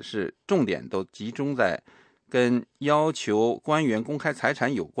下此事，重点都集中在跟要求官员公开财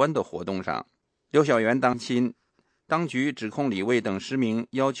产有关的活动上。刘晓元担心，当局指控李卫等10名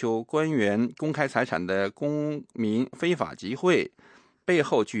要求官员公开财产的公民非法集会背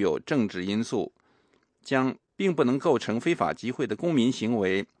后具有政治因素，将并不能构成非法集会的公民行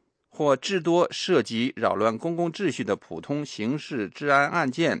为，或至多涉及扰乱公共秩序的普通刑事治安案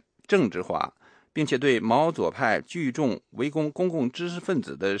件政治化，并且对毛左派聚众围攻公共知识分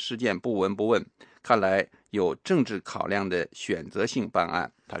子的事件不闻不问，看来有政治考量的选择性办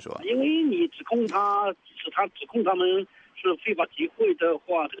案。他说，因为你指控他们是非法集会的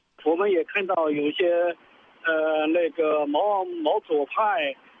话，我们也看到有些那个毛左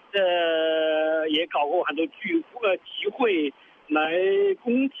派也搞过很多集会来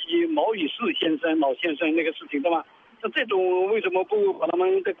攻击毛宇士老先生那个事情，对吧？那这种为什么不把他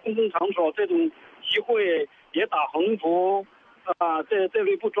们在公共场所这种集会也打横幅这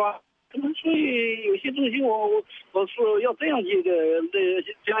类不抓？所以有些东西我说要这样一个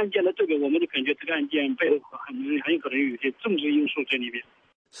这案件的这个，我们就感觉这个案件背后很有可能有些政治因素在里面。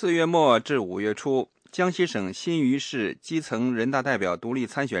4月末至5月初，江西省新余市基层人大代表独立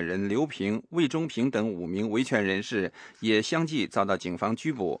参选人刘平、魏忠平等5名维权人士也相继遭到警方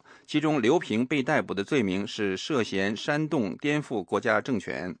拘捕，其中刘平被逮捕的罪名是涉嫌煽动颠覆国家政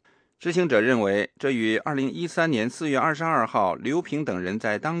权。知情者认为，这与2013年4月22号刘平等人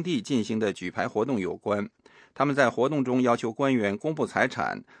在当地进行的举牌活动有关。他们在活动中要求官员公布财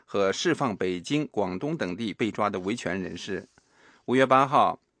产和释放北京、广东等地被抓的维权人士。5月8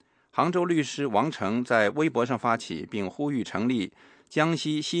号，杭州律师王成在微博上发起并呼吁成立江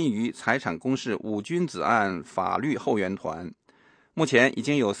西新余财产公示五君子案法律后援团。目前已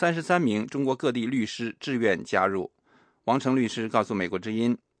经有33名中国各地律师志愿加入。王成律师告诉美国之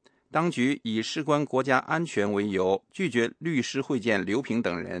音，当局以事关国家安全为由，拒绝律师会见刘平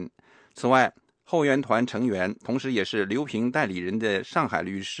等人。此外，后援团成员同时也是刘平代理人的上海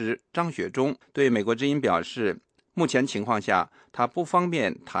律师张雪忠对美国之音表示，目前情况下他不方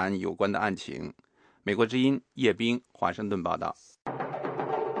便谈有关的案情。美国之音叶冰华盛顿报道。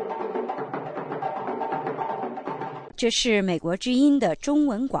这是美国之音的中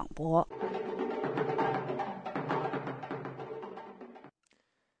文广播。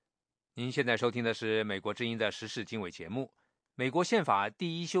您现在收听的是美国之音的时事经纬节目。美国宪法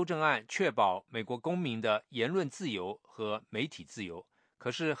第1修正案确保美国公民的言论自由和媒体自由，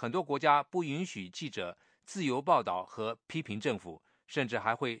可是很多国家不允许记者自由报道和批评政府，甚至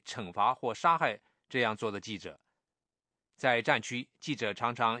还会惩罚或杀害这样做的记者。在战区，记者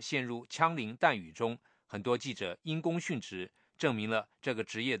常常陷入枪林弹雨中，很多记者因公殉职，证明了这个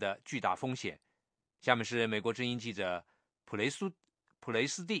职业的巨大风险。下面是美国之音记者普雷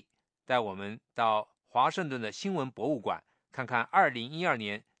斯蒂带我们到华盛顿的新闻博物馆，看看2012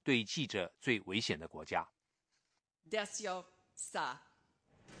年对记者最危险的国家。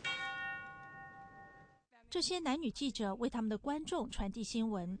这些男女记者为他们的观众传递新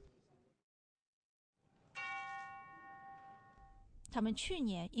闻。他们去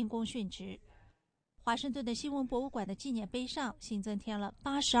年因公殉职。华盛顿的新闻博物馆的纪念碑上新增添了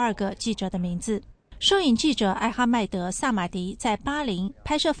82个记者的名字。摄影记者艾哈迈德·萨马迪在巴林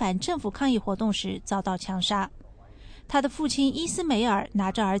拍摄反政府抗议活动时遭到枪杀。他的父亲伊斯梅尔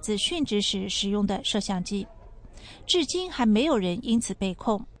拿着儿子殉职时使用的摄像机。至今还没有人因此被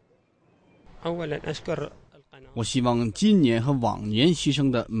控。我希望今年和往年牺牲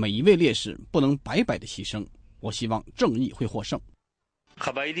的每一位烈士不能白白的牺牲。我希望正义会获胜。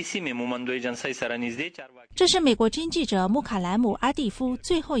这是美国之音记者穆卡兰姆·阿蒂夫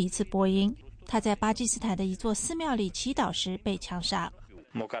最后一次播音。他在巴基斯坦的一座寺庙里祈祷时被枪杀。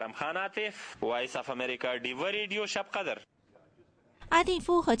阿蒂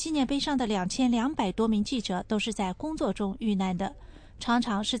夫和纪念碑上的2200多名记者都是在工作中遇难的，常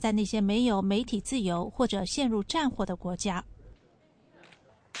常是在那些没有媒体自由或者陷入战火的国家。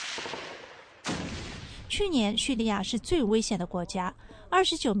去年叙利亚是最危险的国家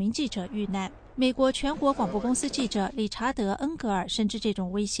，29名记者遇难。美国全国广播公司记者理查德·恩格尔深知这种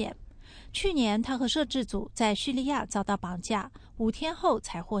危险。去年他和摄制组在叙利亚遭到绑架，5天后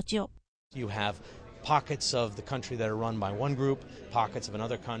才获救。一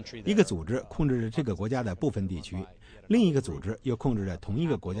个组织控制着这个国家的部分地区，另一个组织又控制着同一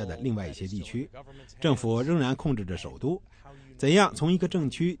个国家的另外一些地区。政府仍然控制着首都。怎样从一个政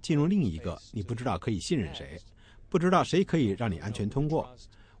区进入另一个，你不知道可以信任谁，不知道谁可以让你安全通过。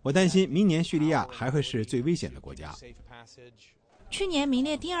我担心明年叙利亚还会是最危险的国家。去年名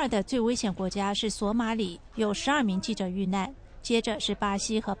列第2的最危险国家是索马里，有12名记者遇难，接着是巴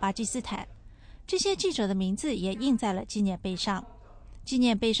西和巴基斯坦。这些记者的名字也印在了纪念碑上。纪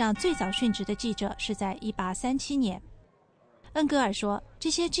念碑上最早殉职的记者是在1837年。恩格尔说，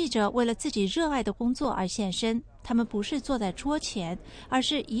这些记者为了自己热爱的工作而献身，他们不是坐在桌前，而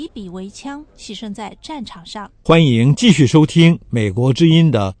是以笔为枪，牺牲在战场上。欢迎继续收听美国之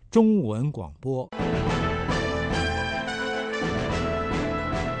音的中文广播。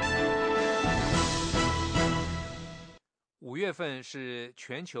5月份是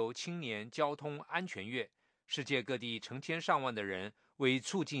全球青年交通安全月，世界各地成千上万的人为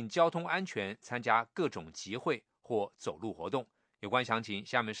促进交通安全参加各种集会或走路活动。有关详情，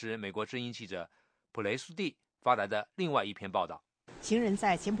下面是美国之音记者普雷斯蒂发来的另外一篇报道。行人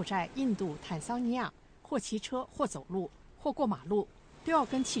在柬埔寨、印度、坦桑尼亚或骑车或走路或过马路，都要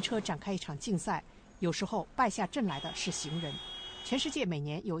跟汽车展开一场竞赛，有时候败下阵来的是行人。全世界每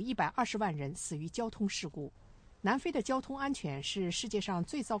年有120万人死于交通事故。南非的交通安全是世界上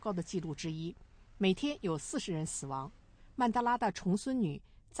最糟糕的记录之一，每天有40人死亡。曼德拉的重孙女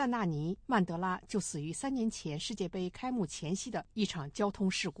赞纳尼·曼德拉就死于3年前世界杯开幕前夕的一场交通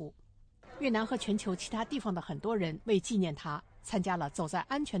事故。越南和全球其他地方的很多人为纪念他，参加了走在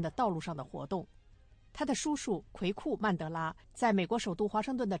安全的道路上的活动。他的叔叔奎库·曼德拉在美国首都华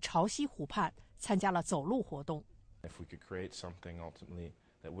盛顿的潮汐湖畔参加了走路活动。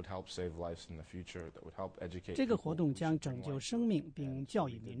这个活动将拯救生命，并教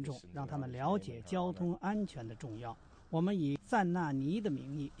育民众，让他们了解交通安全的重要。我们以赞纳尼的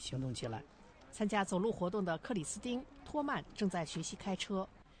名义行动起来。参加走路活动的克里斯汀·托曼正在学习开车，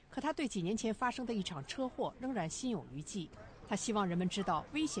可他对几年前发生的一场车祸仍然心有余悸。他希望人们知道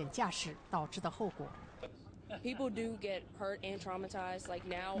危险驾驶导致的后果。人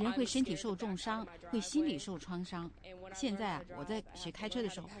会身体受重伤，会心理受创伤。现在我在学开车的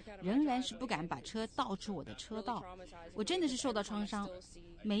时候，仍然是不敢把车倒出我的车道。我真的是受到创伤，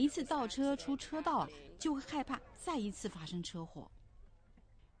每一次倒车出车道就会害怕再一次发生车祸。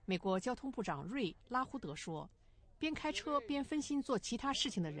美国交通部长瑞·拉胡德说，边开车边分心做其他事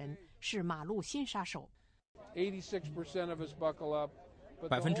情的人是马路新杀手。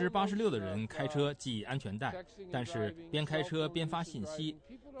86%的人开车系安全带，但是边开车边发信息，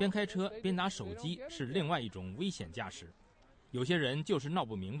边开车边拿手机是另外一种危险驾驶。有些人就是闹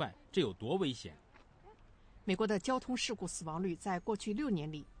不明白这有多危险。美国的交通事故死亡率在过去6年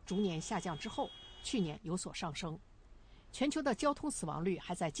里逐年下降之后，去年有所上升。全球的交通死亡率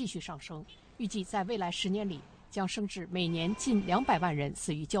还在继续上升，预计在未来10年里将升至每年近200万人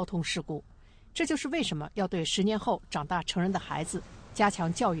死于交通事故。这就是为什么要对10年后长大成人的孩子加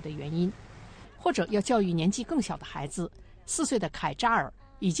强教育的原因，或者要教育年纪更小的孩子。4岁的凯扎尔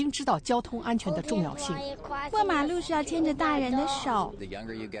已经知道交通安全的重要性。过马路是要牵着大人的手。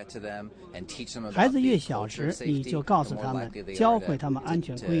孩子越小时，你就告诉他们，教会他们安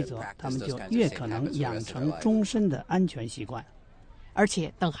全规则，他们就越可能养成终身的安全习惯。而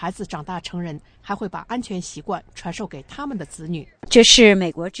且等孩子长大成人，还会把安全习惯传授给他们的子女。这是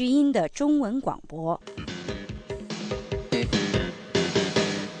美国之音的中文广播。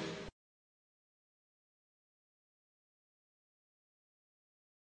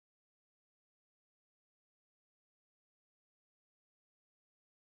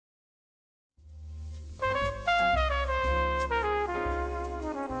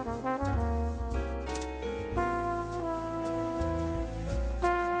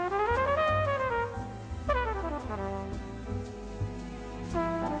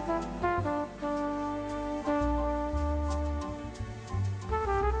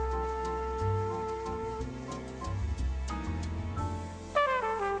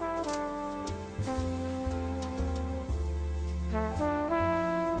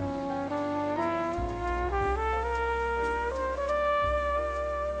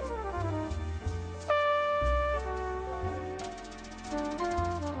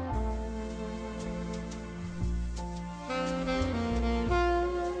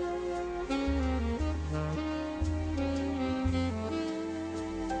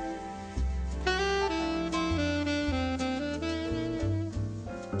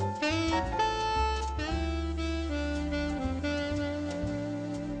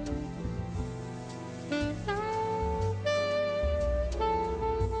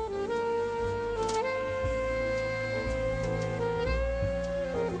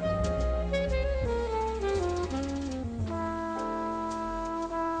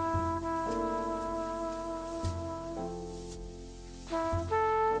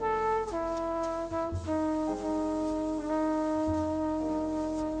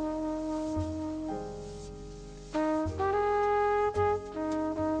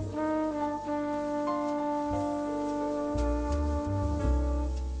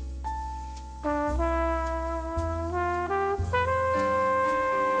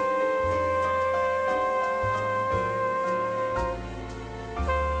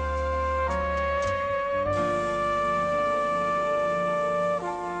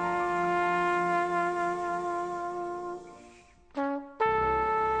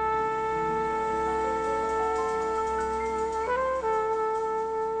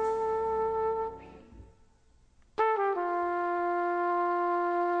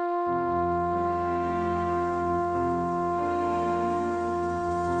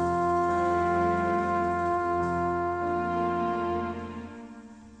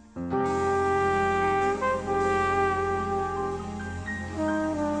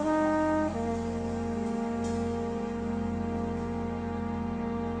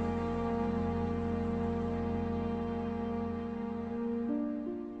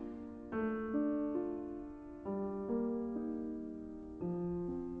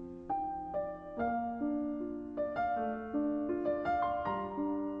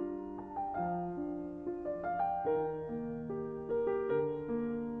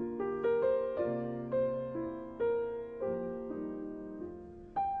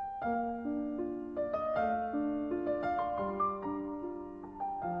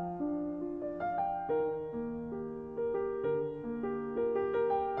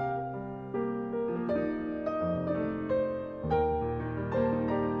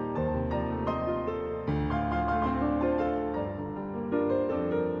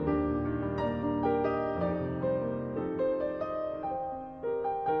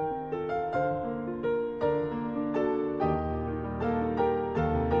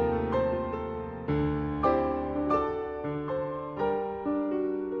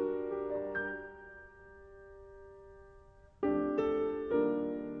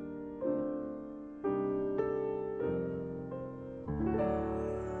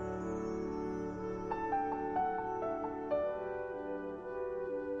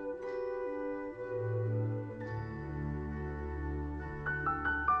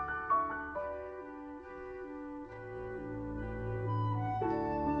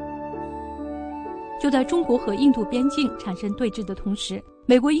就在中国和印度边境产生对峙的同时，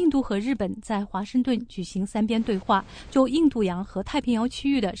美国、印度和日本在华盛顿举行三边对话，就印度洋和太平洋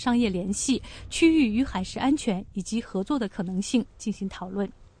区域的商业联系、区域与海事安全以及合作的可能性进行讨论。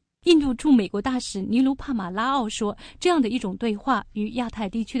印度驻美国大使尼卢帕马拉奥说，这样的一种对话与亚太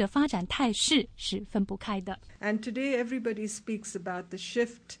地区的发展态势是分不开的。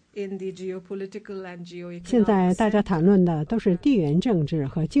现在大家谈论的都是地缘政治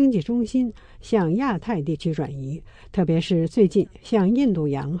和经济中心向亚太地区转移，特别是最近向印度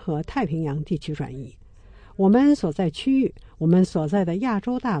洋和太平洋地区转移。我们所在区域，我们所在的亚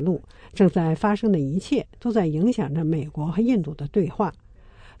洲大陆正在发生的一切都在影响着美国和印度的对话。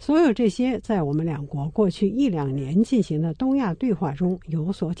所有这些在我们两国过去1-2年进行的东亚对话中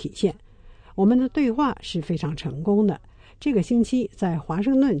有所体现。我们的对话是非常成功的。这个星期在华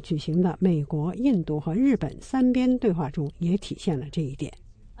盛顿举行的美国、印度和日本三边对话中也体现了这一点。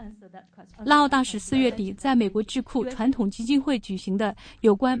拉奥大使4月底在美国智库传统基金会举行的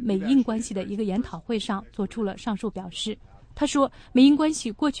有关美印关系的一个研讨会上做出了上述表示。他说，美印关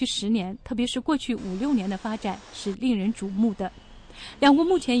系过去10年，特别是过去5-6年的发展是令人瞩目的。两国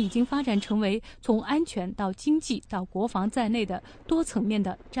目前已经发展成为从安全到经济到国防在内的多层面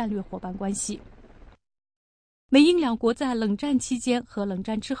的战略伙伴关系。美英两国在冷战期间和冷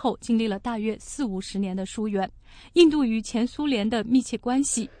战之后经历了大约40-50年的疏远。印度与前苏联的密切关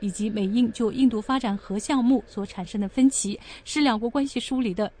系以及美印就印度发展核项目所产生的分歧，是两国关系疏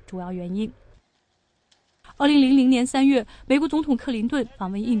离的主要原因。2000年3月，美国总统克林顿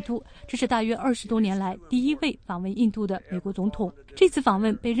访问印度，这是大约20多年来第一位访问印度的美国总统。这次访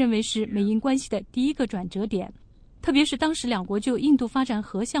问被认为是美印关系的第一个转折点，特别是当时两国就印度发展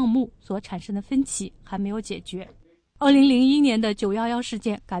核项目所产生的分歧还没有解决。2001年的911事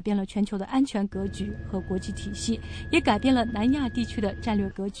件改变了全球的安全格局和国际体系，也改变了南亚地区的战略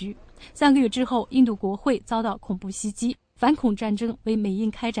格局。3个月之后，印度国会遭到恐怖袭击，反恐战争为美印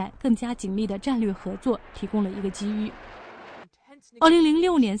开展更加紧密的战略合作提供了一个机遇。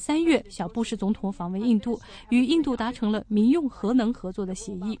2006年3月，小布什总统访问印度，与印度达成了民用核能合作的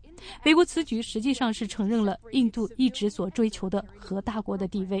协议。美国此举实际上是承认了印度一直所追求的核大国的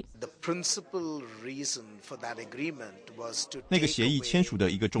地位。那个协议签署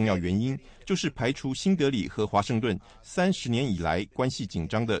的一个重要原因，就是排除新德里和华盛顿30年以来关系紧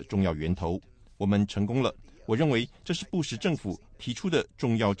张的重要源头。我们成功了。我认为这是布什政府提出的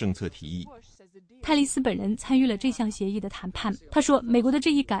重要政策提议。泰利斯本人参与了这项协议的谈判。他说，美国的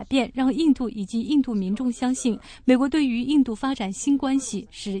这一改变让印度以及印度民众相信，美国对于印度发展新关系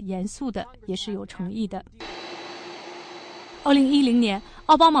是严肃的，也是有诚意的。2010年，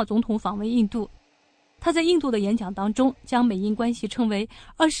奥巴马总统访问印度，他在印度的演讲当中将美印关系称为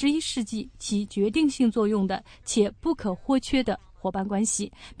21世纪起决定性作用的且不可或缺的伙伴关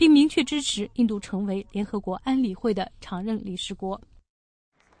系，并明确支持印度成为联合国安理会的常任理事国。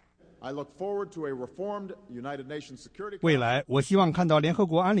未来，我希望看到联合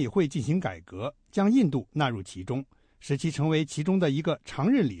国安理会进行改革，将印度纳入其中，使其成为其中的一个常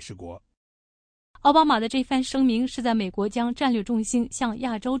任理事国。奥巴马的这番声明是在美国将战略重心向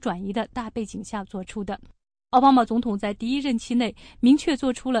亚洲转移的大背景下做出的。奥巴马总统在第一任期内明确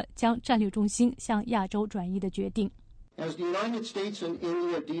做出了将战略重心向亚洲转移的决定。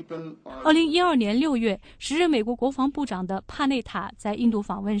2012年6月，时任美国国防部长的帕内塔在印度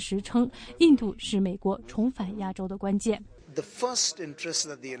访问时称，印度是美国重返亚洲的关键。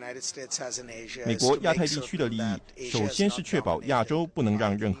美国亚太地区的利益，首先是确保亚洲不能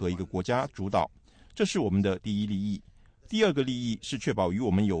让任何一个国家主导，这是我们的第一利益。第二个利益是确保与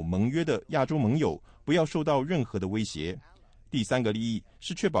我们有盟约的亚洲盟友不要受到任何的威胁。第三个利益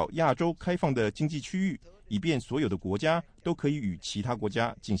是确保亚洲开放的经济区域，以便所有的国家都可以与其他国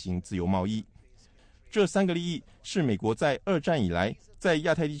家进行自由贸易。这3个利益是美国在2战以来在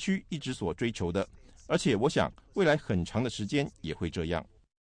亚太地区一直所追求的，而且我想未来很长的时间也会这样。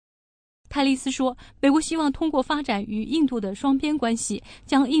泰利斯说，美国希望通过发展与印度的双边关系，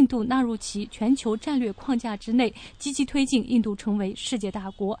将印度纳入其全球战略框架之内，积极推进印度成为世界大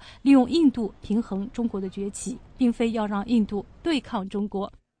国，利用印度平衡中国的崛起，并非要让印度对抗中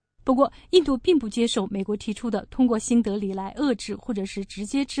国。不过，印度并不接受美国提出的通过新德里来遏制或者是直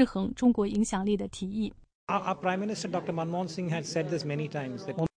接制衡中国影响力的提议。